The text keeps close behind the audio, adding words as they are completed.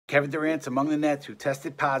Kevin Durant's among the Nets who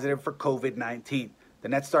tested positive for COVID-19. The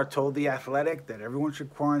Nets star told The Athletic that everyone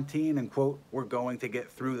should quarantine and, quote, "we're going to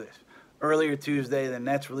get through this." Earlier Tuesday, the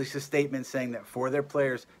Nets released a statement saying that 4 of their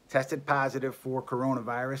players tested positive for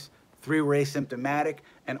coronavirus, 3 were asymptomatic,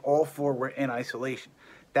 and all 4 were in isolation.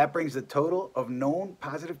 That brings the total of known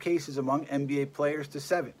positive cases among NBA players to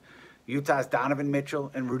 7. Utah's Donovan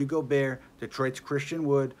Mitchell and Rudy Gobert, Detroit's Christian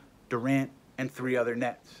Wood, Durant, and 3 other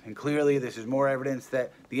Nets. And clearly, this is more evidence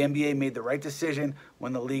that the NBA made the right decision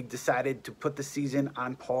when the league decided to put the season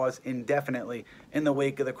on pause indefinitely in the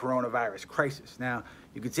wake of the coronavirus crisis. Now,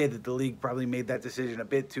 you could say that the league probably made that decision a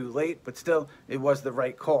bit too late, but still, it was the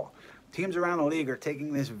right call. Teams around the league are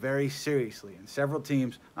taking this very seriously, and several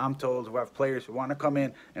teams, I'm told, who have players who want to come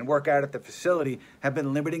in and work out at the facility have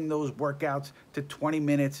been limiting those workouts to 20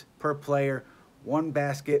 minutes per player, 1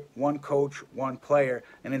 basket, 1 coach, 1 player.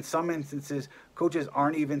 And in some instances, coaches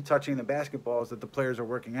aren't even touching the basketballs that the players are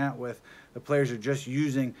working out with. The players are just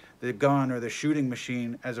using the gun or the shooting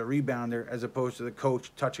machine as a rebounder as opposed to the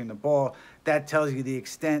coach touching the ball. That tells you the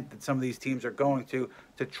extent that some of these teams are going to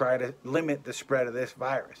try to limit the spread of this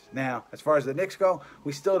virus. Now, as far as the Knicks go,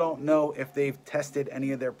 we still don't know if they've tested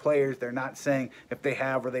any of their players. They're not saying if they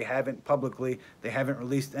have or they haven't publicly. They haven't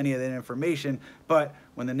released any of that information. But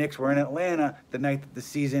when the Knicks were in Atlanta, the night that the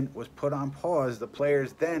season was put on pause, the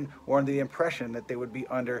players then were under the impression that they would be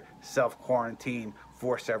under self-quarantine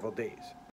for several days.